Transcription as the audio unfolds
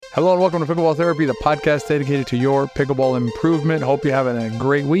Hello and welcome to Pickleball Therapy, the podcast dedicated to your pickleball improvement. Hope you're having a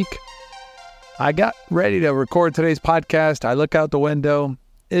great week. I got ready to record today's podcast. I look out the window.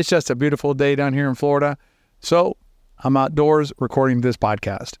 It's just a beautiful day down here in Florida. So I'm outdoors recording this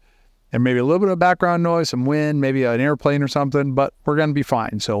podcast. And maybe a little bit of background noise, some wind, maybe an airplane or something, but we're going to be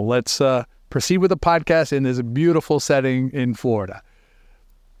fine. So let's proceed with the podcast in this beautiful setting in Florida.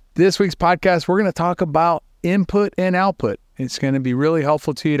 This week's podcast, we're going to talk about input and output. It's going to be really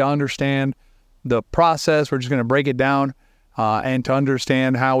helpful to you to understand the process. We're just going to break it down and to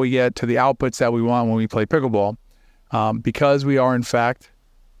understand how we get to the outputs that we want when we play pickleball, because we are, in fact,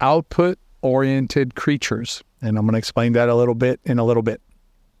 output-oriented creatures. And I'm going to explain that a little bit in a little bit.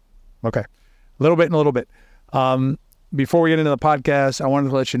 Okay, a little bit in a little bit. Before we get into the podcast, I wanted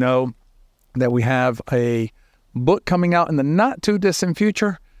to let you know that we have a book coming out in the not-too-distant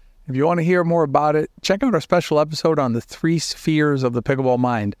future. If you want to hear more about it, check out our special episode on the 3 spheres of the pickleball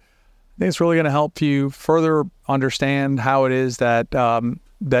mind. I think it's really going to help you further understand how it is that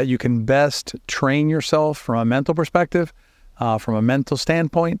that you can best train yourself from a mental perspective, from a mental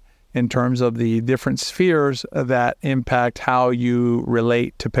standpoint, in terms of the different spheres that impact how you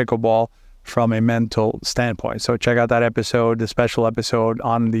relate to pickleball from a mental standpoint. So check out that episode, the special episode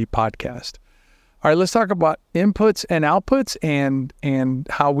on the podcast. All right, let's talk about inputs and outputs and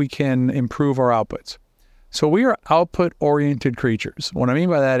how we can improve our outputs. So we are output-oriented creatures. What I mean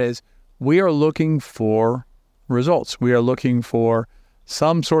by that is we are looking for results. We are looking for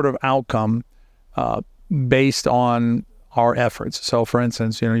some sort of outcome based on our efforts. So for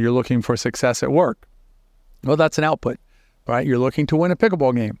instance, you're looking for success at work. Well, that's an output, right? You're looking to win a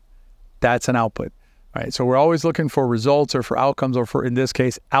pickleball game. That's an output. Right, so we're always looking for results or for outcomes or for, in this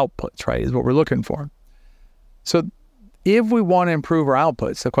case, outputs, right, is what we're looking for. So if we want to improve our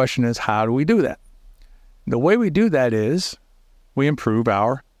outputs, the question is, how do we do that? The way we do that is we improve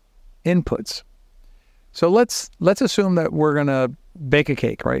our inputs. So let's assume that we're going to bake a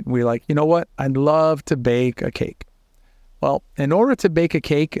cake, right? We're like, you know what? I'd love to bake a cake. Well, in order to bake a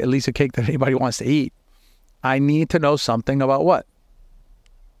cake, at least a cake that anybody wants to eat, I need to know something about what?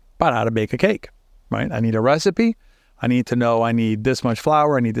 About how to bake a cake. Right? I need a recipe. I need to know I need this much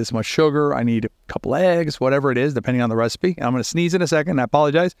flour. I need this much sugar. I need a couple of eggs, whatever it is, depending on the recipe. And I'm going to sneeze in a second. I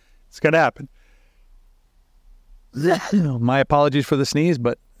apologize. It's going to happen. My apologies for the sneeze,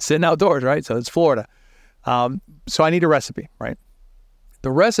 but sitting outdoors, right? So it's Florida. So I need a recipe, right?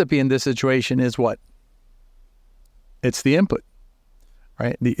 The recipe in this situation is what? It's the input,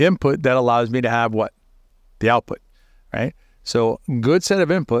 right? The input that allows me to have what? The output, right? So good set of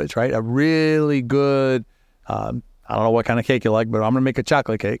inputs, right? A really good, I don't know what kind of cake you like, but I'm going to make a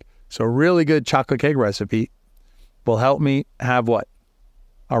chocolate cake. So a really good chocolate cake recipe will help me have what?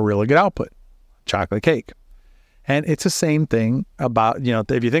 A really good output, chocolate cake. And it's the same thing about,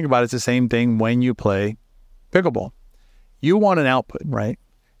 if you think about it, it's the same thing when you play pickleball. You want an output, right?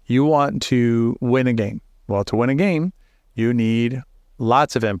 You want to win a game. Well, to win a game, you need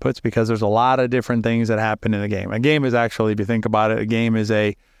lots of inputs because there's a lot of different things that happen in a game. A game is actually, if you think about it, a game is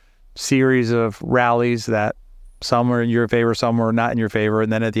a series of rallies that some are in your favor, some are not in your favor.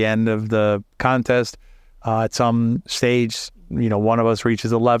 And then at the end of the contest, at some stage, one of us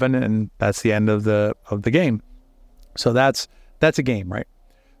reaches 11 and that's the end of the game. So that's a game, right?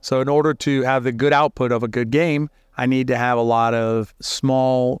 So in order to have the good output of a good game, I need to have a lot of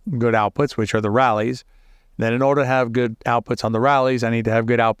small good outputs, which are the rallies. Then in order to have good outputs on the rallies, I need to have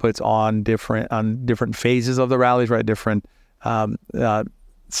good outputs on different phases of the rallies, right? Different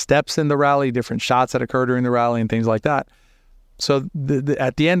steps in the rally, different shots that occur during the rally and things like that. So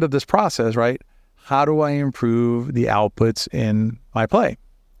at the end of this process, right, how do I improve the outputs in my play?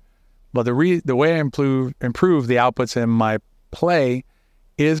 Well, the way I improve the outputs in my play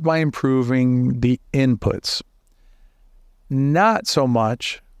is by improving the inputs. Not so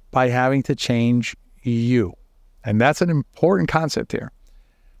much by having to change you. And that's an important concept here.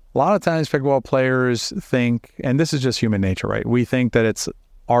 A lot of times pickleball players think, and this is just human nature, right? We think that it's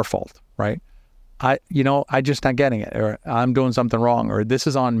our fault, right? I just not getting it, or I'm doing something wrong, or this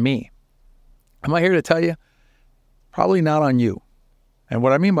is on me. Am I here to tell you? Probably not on you. And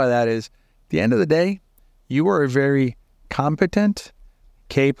what I mean by that is, at the end of the day, you are a very competent,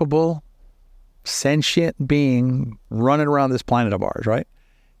 capable, sentient being running around this planet of ours, right?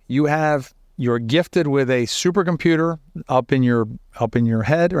 You're gifted with a supercomputer up in your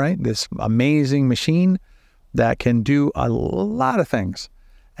head, right? This amazing machine that can do a lot of things.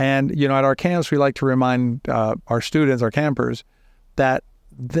 And, at our camps, we like to remind our students, our campers, that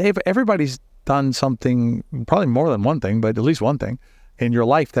everybody's done something, probably more than one thing, but at least one thing in your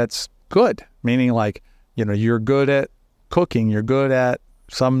life that's good. Meaning you're good at cooking, you're good at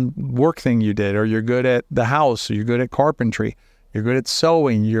some work thing you did, or you're good at the house, or you're good at carpentry, you're good at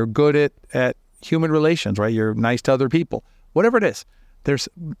sewing, you're good at human relations, right? You're nice to other people. Whatever it is, there's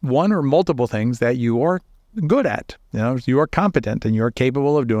one or multiple things that you are good at. You are competent and you're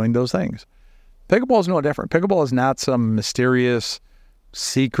capable of doing those things. Pickleball is no different. Pickleball is not some mysterious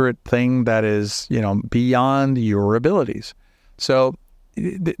secret thing that is, beyond your abilities. So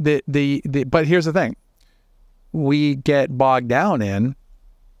but here's the thing. We get bogged down in,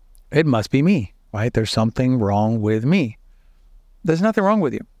 it must be me, right? There's something wrong with me. There's nothing wrong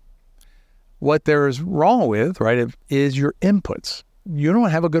with you. What there's wrong with, right, is your inputs. You don't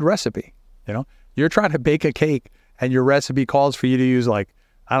have a good recipe. You're trying to bake a cake and your recipe calls for you to use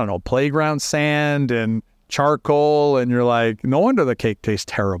playground sand and charcoal, and you're like, no wonder the cake tastes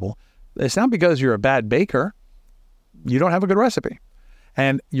terrible. It's not because you're a bad baker. You don't have a good recipe.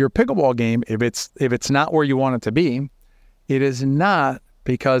 And your pickleball game, if it's not where you want it to be, it is not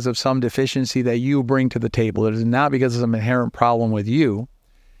because of some deficiency that you bring to the table. It is not because of some inherent problem with you.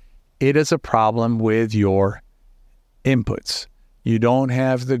 It is a problem with your inputs. You don't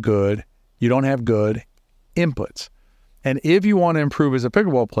have good inputs. And if you want to improve as a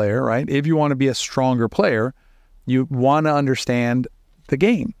pickleball player, right, if you want to be a stronger player, you want to understand the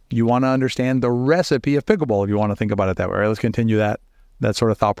game. You want to understand the recipe of pickleball, if you want to think about it that way. Right? Let's continue that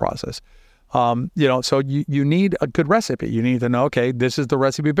sort of thought process. So you need a good recipe. You need to know, okay, this is the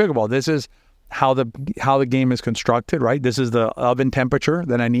recipe of pickleball. This is how the game is constructed, right? This is the oven temperature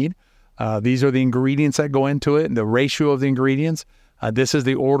that I need. These are the ingredients that go into it and the ratio of the ingredients. This is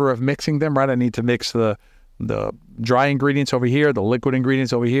the order of mixing them, right? I need to mix the dry ingredients over here, the liquid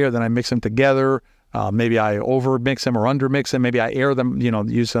ingredients over here, then I mix them together. Maybe I over mix them or under mix them. Maybe I air them,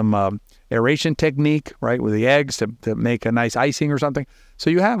 use some aeration technique, right, with the eggs to make a nice icing or something. So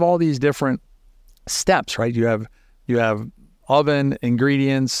you have all these different steps, right? You have oven,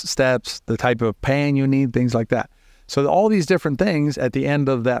 ingredients, steps, the type of pan you need, things like that. So all these different things at the end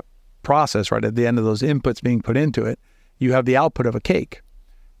of that process, right, at the end of those inputs being put into it, you have the output of a cake.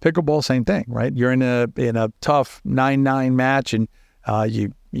 Pickleball, same thing, right? You're in a tough 9-9 match, and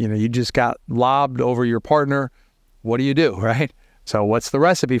you just got lobbed over your partner. What do you do, right? So what's the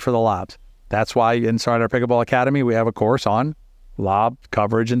recipe for the lobs? That's why inside our Pickleball Academy we have a course on lob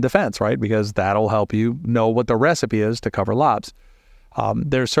coverage and defense, right? Because that'll help you know what the recipe is to cover lobs.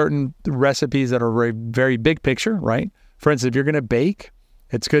 There are certain recipes that are very, very big picture, right? For instance, if you're going to bake,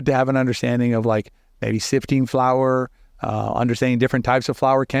 it's good to have an understanding of maybe sifting flour. Understanding different types of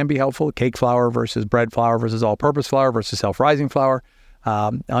flour can be helpful. Cake flour versus bread flour versus all-purpose flour versus self-rising flour.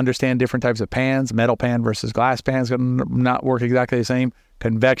 Understand different types of pans. Metal pan versus glass pan is going to not work exactly the same.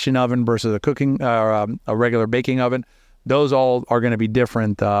 Convection oven versus a regular baking oven. Those all are going to be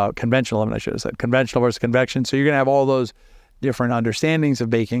different. Conventional oven, I should have said. Conventional versus convection. So you're going to have all those different understandings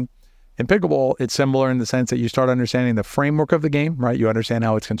of baking. In pickleball, it's similar in the sense that you start understanding the framework of the game, right? You understand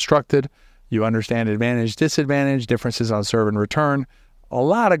how it's constructed. You understand advantage, disadvantage, differences on serve and return, a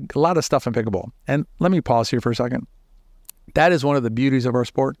lot of stuff in pickleball. And let me pause here for a second. That is one of the beauties of our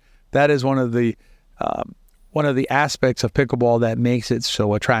sport. That is one of the aspects of pickleball that makes it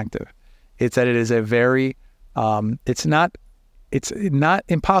so attractive. It's that it is a very, it's not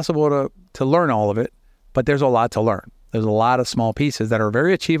impossible to learn all of it, but there's a lot to learn. There's a lot of small pieces that are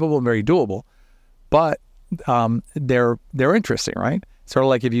very achievable and very doable, but they're interesting, right? Sort of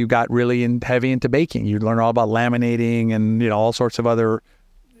like if you got really heavy into baking, you'd learn all about laminating and all sorts of other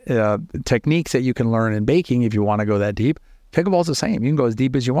techniques that you can learn in baking if you want to go that deep. Pickleball's the same. You can go as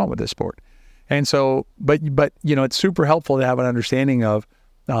deep as you want with this sport. And so, but it's super helpful to have an understanding of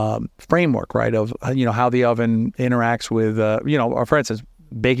framework, right? Of how the oven interacts with or for instance,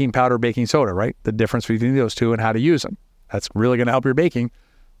 baking powder, baking soda, right? The difference between those two and how to use them. That's really going to help your baking.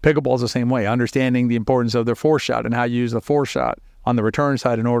 Pickleball is the same way. Understanding the importance of the force shot and how you use the force shot on the return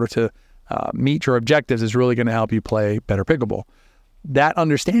side in order to meet your objectives is really going to help you play better pickleball. That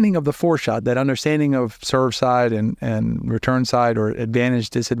understanding of the force shot, that understanding of serve side and return side or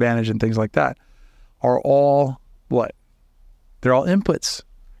advantage, disadvantage, and things like that are all what? They're all inputs.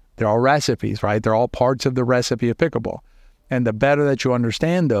 They're all recipes, right? They're all parts of the recipe of pickleball. And the better that you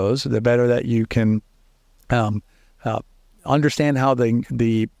understand those, the better that you can understand how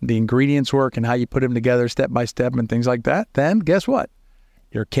the ingredients work and how you put them together step by step and things like that, then guess what?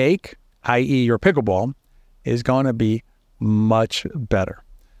 Your cake, i.e. your pickleball, is going to be much better.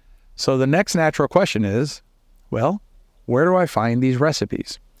 So the next natural question is, well, where do I find these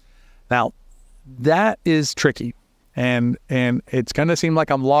recipes? Now, that is tricky. And it's going to seem like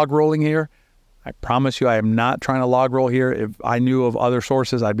I'm log rolling here. I promise you I am not trying to log roll here. If I knew of other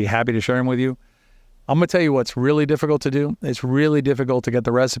sources, I'd be happy to share them with you. I'm going to tell you what's really difficult to do. It's really difficult to get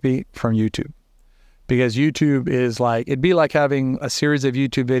the recipe from YouTube, because YouTube is like, it'd be like having a series of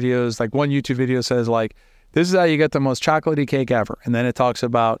YouTube videos. Like one YouTube video says like, this is how you get the most chocolatey cake ever. And then it talks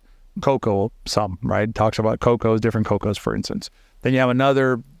about cocoa, right? It talks about different cocos, for instance. Then you have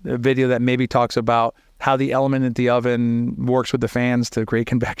another video that maybe talks about how the element in the oven works with the fans to create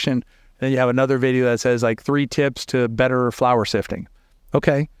convection. Then you have another video that says like 3 tips to better flour sifting.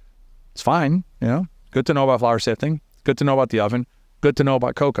 Okay, it's fine. Good to know about flour sifting. Good to know about the oven. Good to know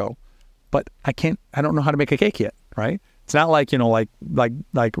about cocoa. But I don't know how to make a cake yet, right? It's not like,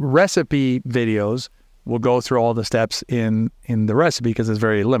 like recipe videos will go through all the steps in the recipe because it's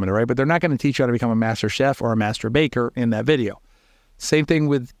very limited, right? But they're not going to teach you how to become a master chef or a master baker in that video. Same thing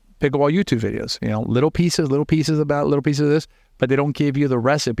with pickleball YouTube videos, little pieces of this, but they don't give you the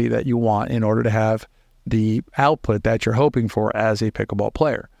recipe that you want in order to have the output that you're hoping for as a pickleball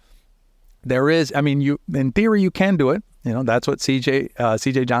player. There is, in theory, you can do it. That's what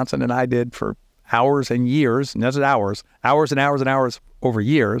CJ Johnson and I did for hours and years, and that's hours and hours over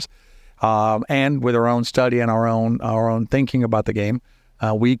years. And with our own study and our own thinking about the game,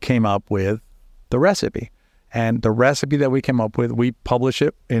 we came up with the recipe. And the recipe that we came up with, we publish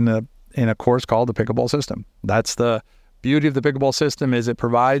it in a course called the Pickleball System. That's the beauty of the Pickleball System, is it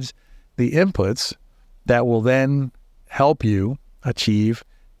provides the inputs that will then help you achieve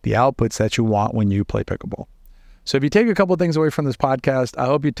the outputs that you want when you play pickleball. So if you take a couple of things away from this podcast, I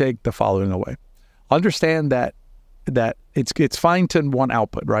hope you take the following away. Understand that it's fine to want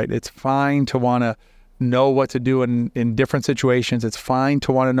output, right? It's fine to want to know what to do in different situations. It's fine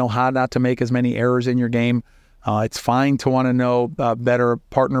to want to know how not to make as many errors in your game. It's fine to want to know better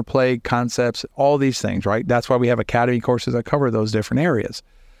partner play concepts, all these things, right? That's why we have academy courses that cover those different areas.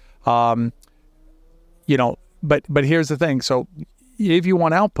 But here's the thing. So if you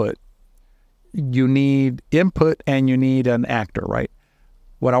want output, you need input and you need an actor, right?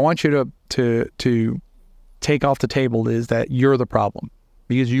 What I want you to take off the table is that you're the problem,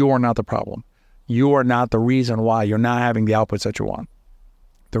 because you are not the problem. You are not the reason why you're not having the outputs that you want.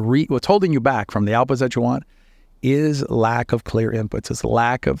 What's holding you back from the outputs that you want is lack of clear inputs. It's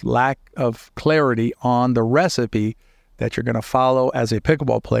lack of clarity on the recipe that you're going to follow as a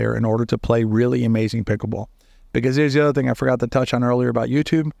pickleball player in order to play really amazing pickleball. Because here's the other thing I forgot to touch on earlier about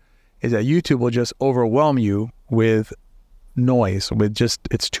YouTube, is that YouTube will just overwhelm you with noise,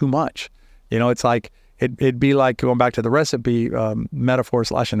 it's too much. It's like, it'd be like, going back to the recipe metaphor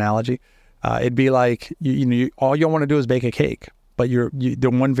 / analogy, it'd be like, all you want to do is bake a cake, but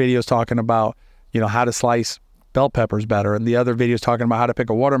the one video is talking about, how to slice bell peppers better, and the other video is talking about how to pick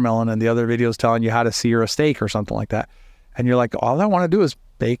a watermelon, and the other video is telling you how to sear a steak or something like that. And you're like, all I want to do is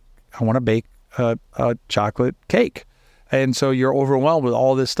bake a chocolate cake. And so you're overwhelmed with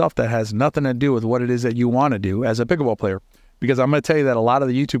all this stuff that has nothing to do with what it is that you want to do as a pickleball player. Because I'm going to tell you that a lot of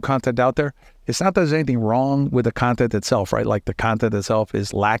the YouTube content out there, it's not that there's anything wrong with the content itself, right? Like the content itself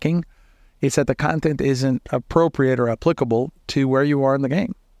is lacking. It's that the content isn't appropriate or applicable to where you are in the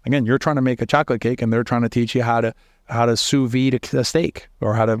game. Again, you're trying to make a chocolate cake, and they're trying to teach you how to sous vide a steak,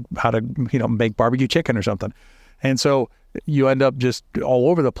 or how to make barbecue chicken or something. And so you end up just all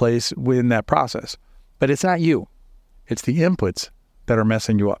over the place within that process. But it's not you. It's the inputs that are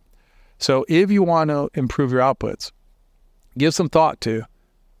messing you up. So if you want to improve your outputs, give some thought to,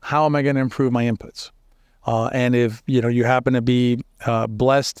 how am I going to improve my inputs? And if you happen to be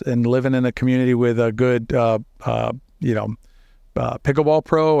blessed and living in a community with a good pickleball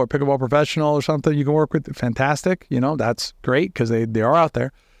pro or pickleball professional or something you can work with, fantastic. That's great, because they are out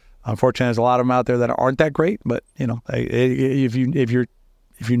there. Unfortunately, there's a lot of them out there that aren't that great. But if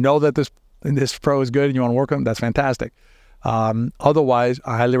you know that this pro is good and you want to work with them, that's fantastic. Otherwise,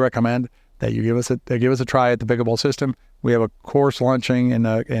 I highly recommend that you give us a try at the Pickleball System. We have a course launching in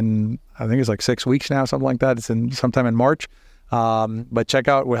I think it's like 6 weeks now, something like that. It's sometime in March. But check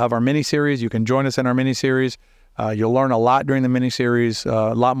out, we'll have our mini series. You can join us in our mini series. You'll learn a lot during the mini series,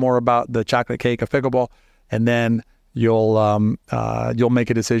 a lot more about the chocolate cake of pickleball, and then you'll make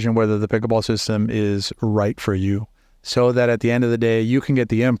a decision whether the Pickleball System is right for you, so that at the end of the day, you can get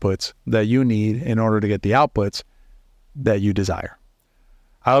the inputs that you need in order to get the outputs that you desire.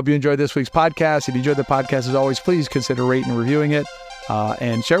 I hope you enjoyed this week's podcast. If you enjoyed the podcast, as always, please consider rating and reviewing it,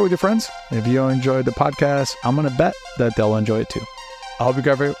 and share it with your friends. If you enjoyed the podcast, I'm going to bet that they'll enjoy it too. I hope you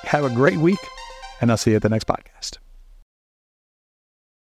guys have a great week, and I'll see you at the next podcast.